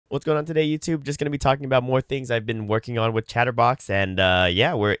What's going on today, YouTube? Just going to be talking about more things I've been working on with Chatterbox. And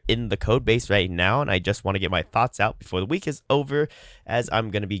yeah, we're in the code base right now. And I just want to get my thoughts out before the week is over, as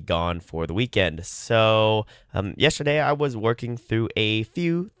I'm going to be gone for the weekend. So yesterday I was working through a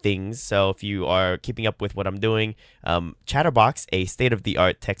few things. So if you are keeping up with what I'm doing, Chatterbox, a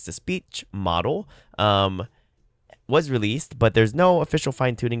state-of-the-art text-to-speech model, was released, but there's no official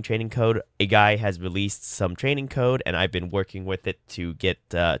fine-tuning training code. A guy has released some training code, and I've been working with it to get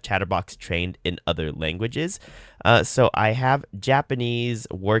Chatterbox trained in other languages. So I have Japanese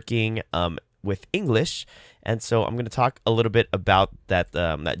working with English, and so I'm going to talk a little bit about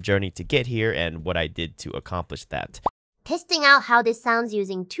that journey to get here and what I did to accomplish that. Testing out how this sounds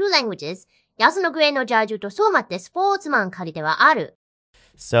using two languages, ヤスのグレーのジャージュとそうまってスポーツマン借りてはある。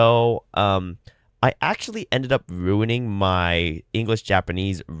So, I actually ended up ruining my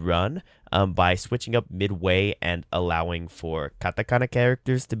English-Japanese run by switching up midway and allowing for Katakana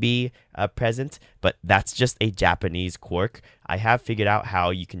characters to be present, but that's just a Japanese quirk. I have figured out how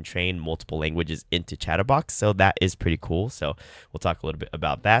you can train multiple languages into Chatterbox, so that is pretty cool. So we'll talk a little bit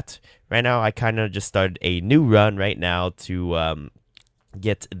about that. Right now, I kind of just started a new run right now to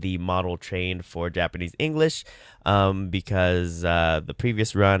get the model trained for Japanese English because the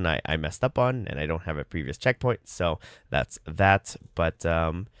previous run I messed up on and I don't have a previous checkpoint, so that's that. But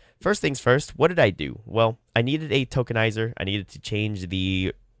first things first, what did I do? Well, I needed a tokenizer. I needed to change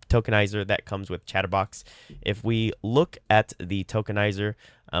the tokenizer that comes with Chatterbox. If we look at the tokenizer,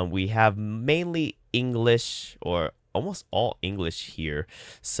 we have mainly English or almost all English here.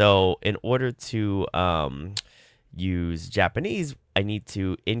 So in order to use Japanese, I need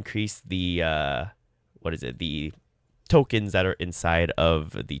to increase the the tokens that are inside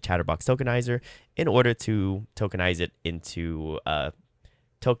of the Chatterbox tokenizer in order to tokenize it into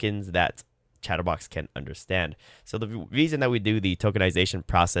tokens that Chatterbox can understand. So the reason that we do the tokenization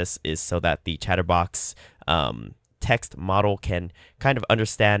process is so that the Chatterbox text model can kind of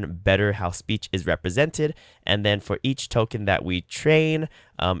understand better how speech is represented, and then for each token that we train,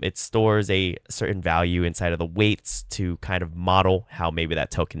 it stores a certain value inside of the weights to kind of model how maybe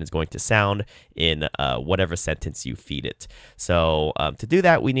that token is going to sound in whatever sentence you feed it. So to do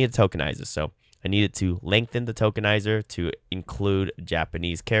that, we need a tokenizer. So I needed to lengthen the tokenizer to include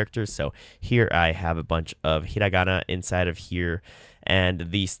Japanese characters. So here I have a bunch of hiragana inside of here. And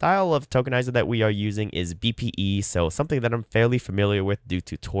the style of tokenizer that we are using is BPE, so something that I'm fairly familiar with due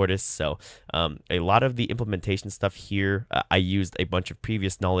to Tortoise. So a lot of the implementation stuff here, I used a bunch of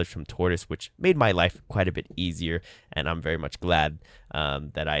previous knowledge from Tortoise, which made my life quite a bit easier. And I'm very much glad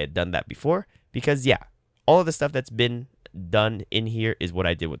that I had done that before, because yeah, all of the stuff that's been done in here is what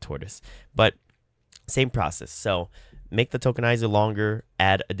I did with Tortoise. But same process. So make the tokenizer longer,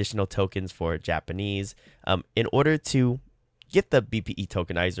 add additional tokens for Japanese. In order to get the BPE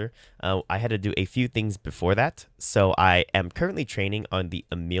tokenizer, I had to do a few things before that. So I am currently training on the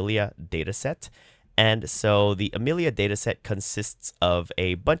Amelia dataset. And so the Amelia dataset consists of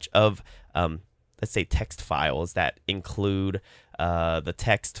a bunch of, let's say, text files that include the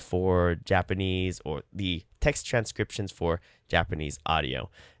text for Japanese or the text transcriptions for Japanese audio.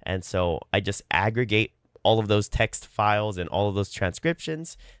 And so I just aggregate all of those text files and all of those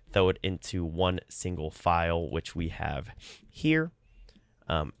transcriptions, throw it into one single file, which we have here.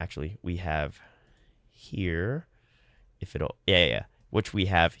 Actually, we have here, if it'll, which we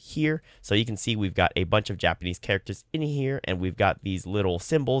have here. So you can see we've got a bunch of Japanese characters in here, and we've got these little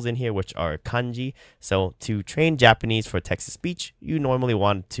symbols in here, which are kanji. So to train Japanese for text-to-speech, you normally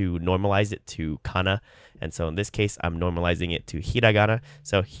want to normalize it to kana. And so in this case, I'm normalizing it to hiragana.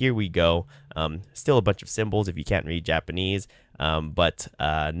 So here we go. Still a bunch of symbols if you can't read Japanese, but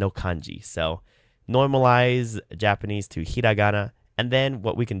no kanji. So normalize Japanese to hiragana. And then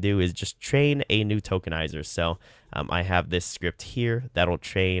what we can do is just train a new tokenizer. So I have this script here that'll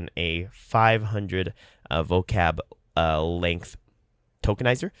train a 500 vocab length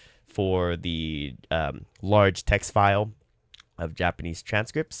tokenizer for the large text file of Japanese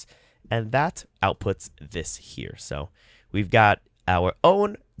transcripts. And that outputs this here. So we've got our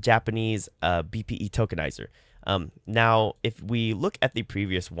own Japanese BPE tokenizer. Now, if we look at the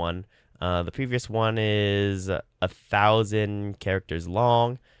previous one is 1,000 characters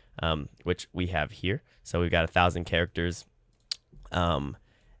long, which we have here. So we've got 1,000 characters.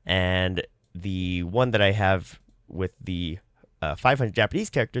 And the one that I have with the 500 Japanese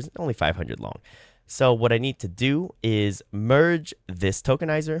characters is only 500 long. So what I need to do is merge this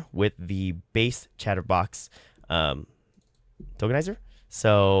tokenizer with the base Chatterbox tokenizer.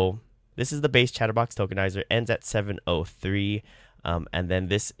 So this is the base Chatterbox tokenizer, ends at 703. And then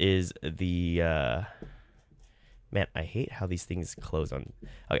this is the Man, I hate how these things close on.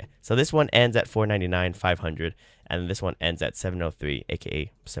 Okay, so this one ends at 499, 500, and this one ends at 703,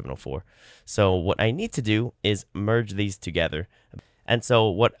 aka 704. So what I need to do is merge these together. And so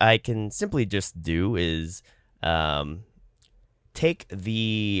what I can simply just do is take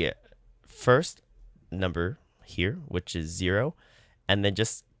the first number here, which is 0, and then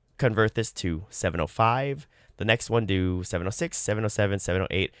just convert this to 705. The next one do 706, 707,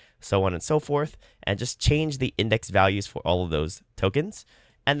 708, so on and so forth, and just change the index values for all of those tokens,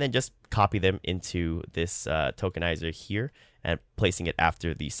 and then just copy them into this tokenizer here and placing it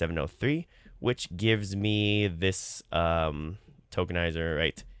after the 703, which gives me this tokenizer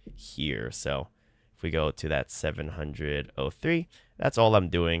right here. So if we go to that 703, that's all I'm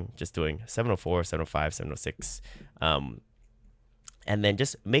doing, just doing 704, 705, 706, and then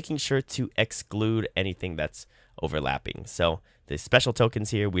just making sure to exclude anything that's overlapping. So the special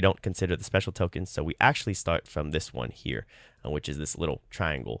tokens here, we don't consider the special tokens, so we actually start from this one here, which is this little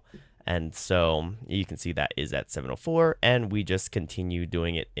triangle. And so you can see that is at 704, and we just continue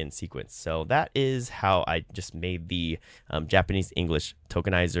doing it in sequence. So that is how I just made the Japanese English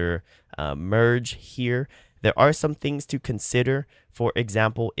tokenizer merge here. There are some things to consider. For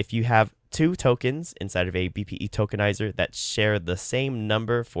example, if you have 2 tokens inside of a BPE tokenizer that share the same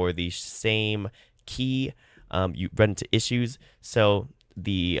number for the same key, you run into issues. So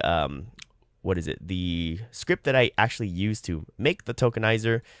the the script that I actually use to make the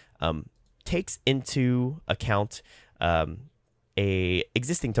tokenizer takes into account a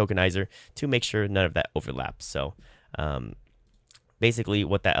existing tokenizer to make sure none of that overlaps. So basically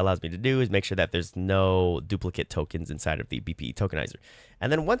what that allows me to do is make sure that there's no duplicate tokens inside of the BPE tokenizer.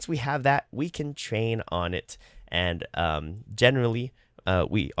 And then once we have that, we can train on it, and generally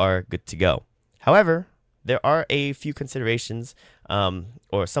we are good to go. However, there are a few considerations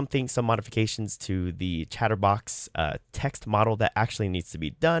or some modifications to the Chatterbox text model that actually needs to be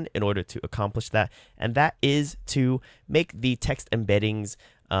done in order to accomplish that, and that is to make the text embeddings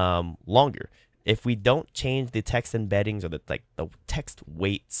longer. If we don't change the text embeddings or the text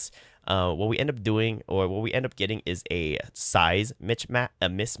weights, what we end up doing, or what we end up getting, is a size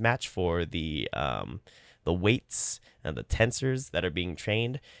mismatch for the weights and the tensors that are being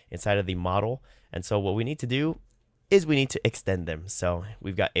trained inside of the model. And so what we need to do is we need to extend them. So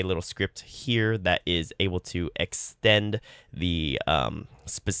we've got a little script here that is able to extend the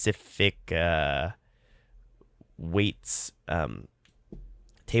specific weights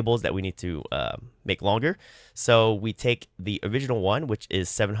tables that we need to make longer. So we take the original one, which is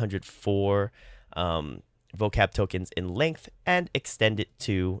 704 vocab tokens in length, and extend it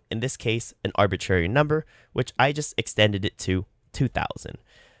to, in this case, an arbitrary number, which I just extended it to 2000.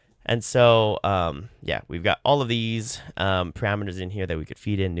 And so, yeah, we've got all of these parameters in here that we could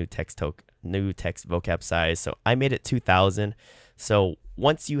feed in: new text vocab size. So I made it 2000. So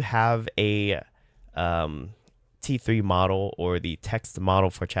once you have a T3 model, or the text model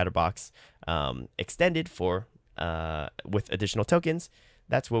for Chatterbox extended for with additional tokens,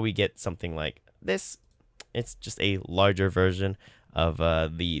 that's where we get something like this. It's just a larger version of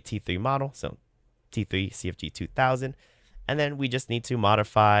the T3 model. So T3 CFG 2000. And then we just need to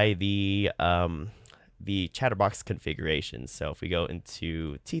modify the Chatterbox configuration. So if we go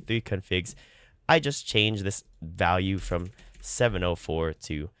into T3 configs, I just change this value from 704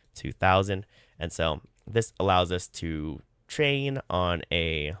 to 2000. And so this allows us to train on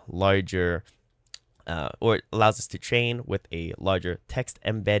a larger, or it allows us to train with a larger text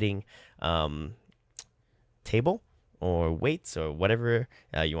embedding table, or weights, or whatever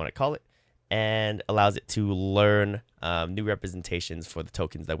you want to call it, and allows it to learn new representations for the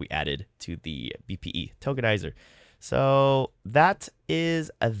tokens that we added to the BPE tokenizer. So that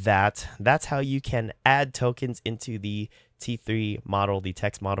is that. That's how you can add tokens into the T3 model, the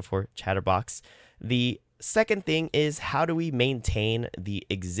text model for Chatterbox. The second thing is, how do we maintain the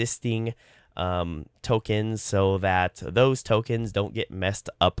existing tokens so that those tokens don't get messed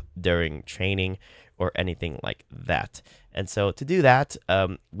up during training or anything like that? And so to do that,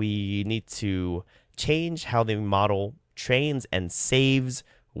 we need to change how the model trains and saves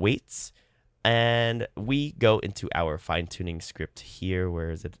weights. And we go into our fine-tuning script here. Where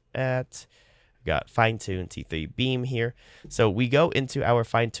is it at? We've got fine-tune T3 beam here. So we go into our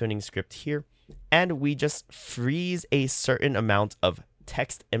fine-tuning script here, and we just freeze a certain amount of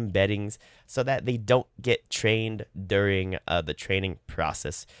text embeddings so that they don't get trained during the training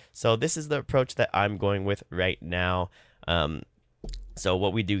process. So this is the approach that I'm going with right now. So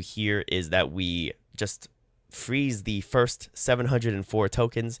what we do here is that we just freeze the first 704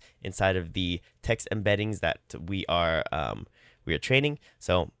 tokens inside of the text embeddings that we are training.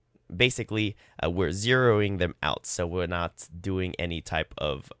 So basically we're zeroing them out, so we're not doing any type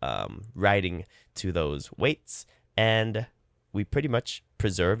of writing to those weights, and we pretty much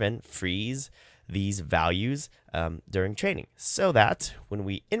preserve and freeze these values during training, so that when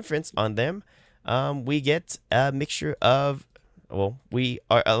we inference on them, we get a mixture of, well, we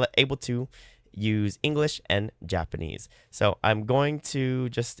are able to use English and Japanese. So I'm going to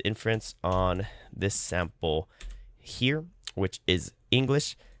just inference on this sample here, which is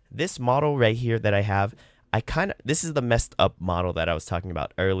English. This model right here that I have, this is the messed up model that I was talking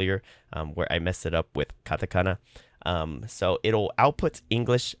about earlier, where I messed it up with Katakana. So it'll output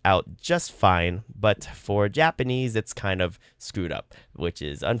English out just fine, but for Japanese, it's kind of screwed up, which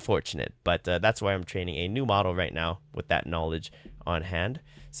is unfortunate. But that's why I'm training a new model right now with that knowledge on hand.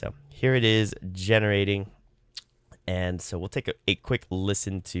 So here it is generating. And so we'll take a quick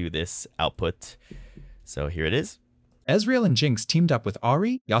listen to this output. So here it is. Ezreal and Jinx teamed up with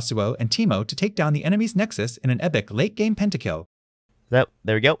Ahri, Yasuo, and Teemo to take down the enemy's Nexus in an epic late-game pentakill. So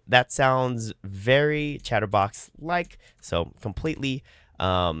there we go. That sounds very Chatterbox-like. So completely,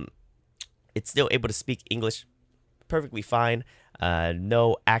 it's still able to speak English perfectly fine.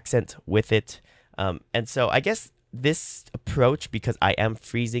 No accent with it. And so I guess this approach, because I am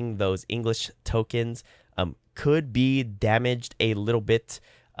freezing those English tokens, could be damaged a little bit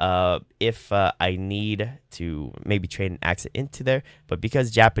if I need to maybe train an accent into there. But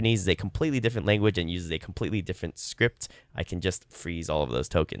because Japanese is a completely different language and uses a completely different script, I can just freeze all of those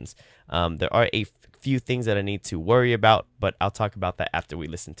tokens. There are a few things that I need to worry about, but I'll talk about that after we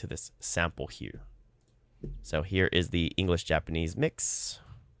listen to this sample here. So here is the English-Japanese mix.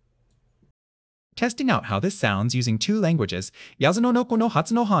 Testing out how this sounds using two languages, Yasuno no ko no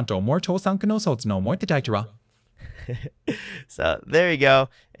hatsu no hanto mo tosanku no sotsu no mo itaitara. So there you go.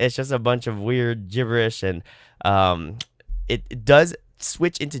 It's just a bunch of weird gibberish, and it does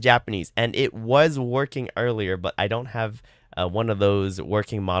switch into Japanese, and it was working earlier, but I don't have one of those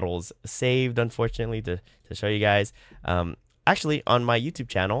working models saved, unfortunately, to show you guys. Actually, on my YouTube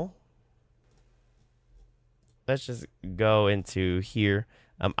channel, let's just go into here.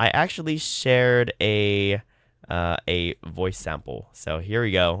 I actually shared a voice sample. So here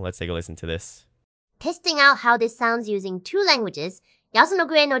we go. Let's take a listen to this. Testing out how this sounds using two languages, ヤスの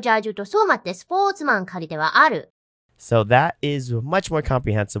グレーのジャージュとそうまってスポーツマン借りてはある。 So that is much more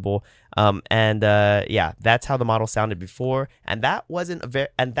comprehensible, and yeah, that's how the model sounded before, and that was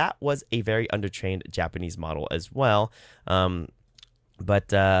a very undertrained Japanese model as well.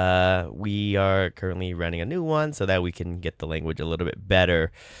 But we are currently running a new one so that we can get the language a little bit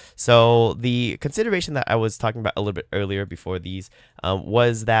better. So the consideration that I was talking about a little bit earlier before these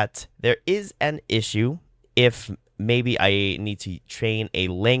was that there is an issue if maybe I need to train a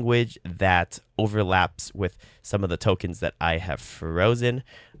language that overlaps with some of the tokens that I have frozen.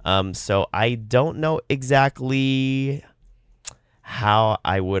 So I don't know exactly how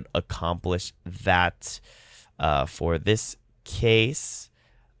I would accomplish that for this case,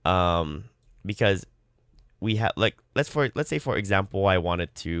 because we have, like, let's say for example I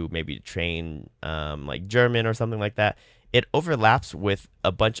wanted to maybe train like German or something like that. It overlaps with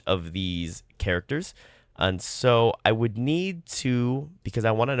a bunch of these characters, and so I would need to, because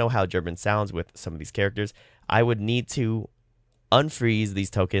I want to know how German sounds with some of these characters, I would need to unfreeze these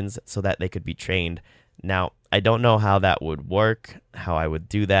tokens so that they could be trained. Now I don't know how that would work, how I would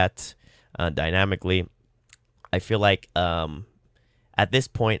do that dynamically. I feel like at this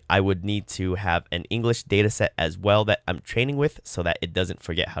point, I would need to have an English data set as well that I'm training with so that it doesn't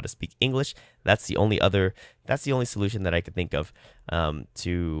forget how to speak English. That's the only solution that I could think of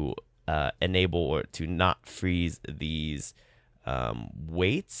to enable or to not freeze these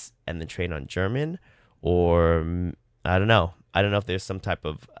weights and then train on German. Or I don't know. I don't know if there's some type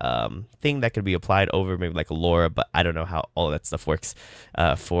of thing that could be applied over maybe like a LoRa, but I don't know how all that stuff works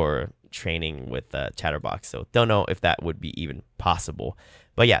for training with Chatterbox. So don't know if that would be even possible.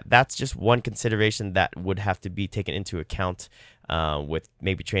 But yeah, that's just one consideration that would have to be taken into account with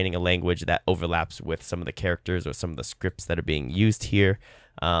maybe training a language that overlaps with some of the characters or some of the scripts that are being used here.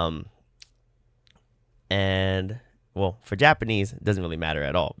 And well, for Japanese, it doesn't really matter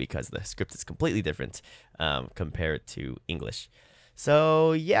at all because the script is completely different compared to English.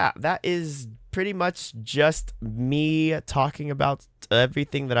 So yeah, that is pretty much just me talking about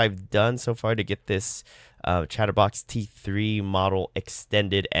everything that I've done so far to get this Chatterbox T3 model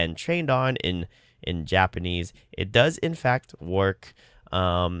extended and trained on in Japanese. It does in fact work,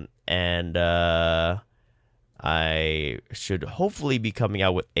 and I should hopefully be coming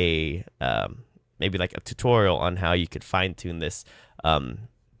out with a maybe like a tutorial on how you could fine-tune this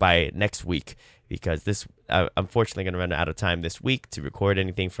by next week, because this I'm unfortunately going to run out of time this week to record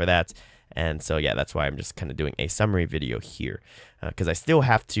anything for that. And so, yeah, that's why I'm just kind of doing a summary video here, because I still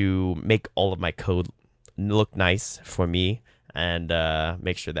have to make all of my code look nice for me and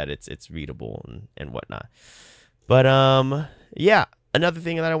make sure that it's readable and whatnot. But yeah, another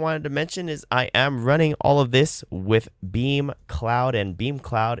thing that I wanted to mention is I am running all of this with BeamCloud, and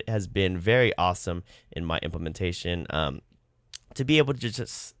BeamCloud has been very awesome in my implementation. To be able to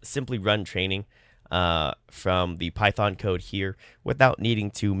just simply run training from the Python code here without needing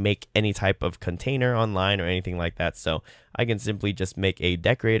to make any type of container online or anything like that. So I can simply just make a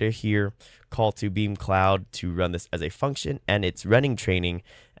decorator here, call to BeamCloud to run this as a function, and it's running training.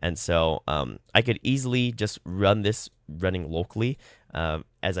 And so I could easily just run this running locally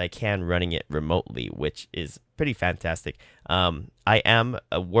as I can running it remotely, which is pretty fantastic. I am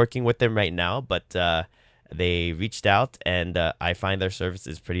working with them right now, but they reached out, and I find their service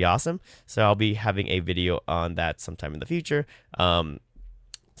is pretty awesome. So I'll be having a video on that sometime in the future,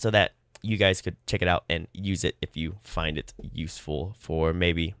 so that you guys could check it out and use it if you find it useful for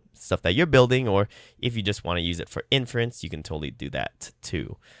maybe stuff that you're building, or if you just want to use it for inference, you can totally do that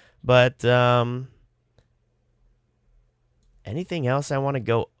too. But anything else I want to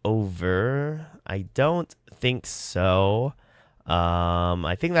go over? I don't think so.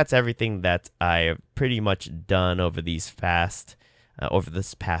 I think that's everything that I've pretty much done over this past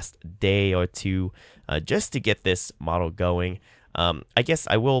day or two, just to get this model going. I guess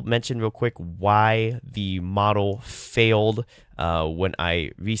I will mention real quick why the model failed when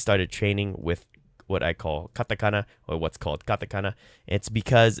I restarted training with what I call Katakana, or what's called Katakana. It's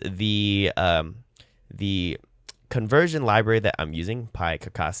because the conversion library that I'm using,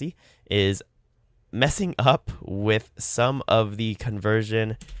 PyKakasi, is messing up with some of the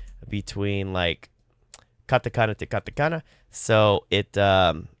conversion between like katakana to katakana. So it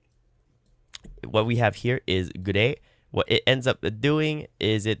what we have here is gure. What it ends up doing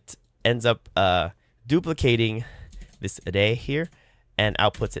is it ends up duplicating this re here and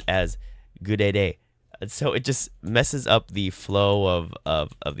outputs it as gure. So it just messes up the flow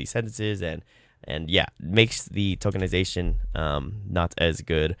of these sentences, and yeah, makes the tokenization not as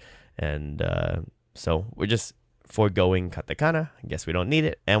good. And so we're just foregoing katakana. I guess we don't need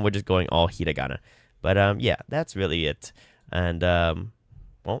it, and we're just going all hiragana. But yeah, that's really it. And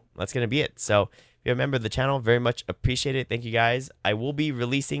well, that's gonna be it. So if you're a member of the channel, very much appreciate it. Thank you guys. I will be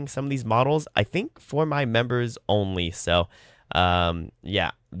releasing some of these models, I think, for my members only. So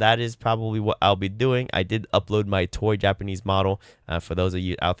yeah, that is probably what I'll be doing. I did upload my toy Japanese model for those of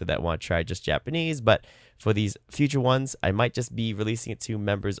you out there that want to try just Japanese, but for these future ones, I might just be releasing it to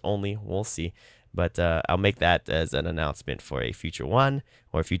members only. We'll see. But I'll make that as an announcement for a future one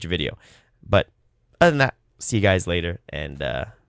or a future video. But other than that, see you guys later, and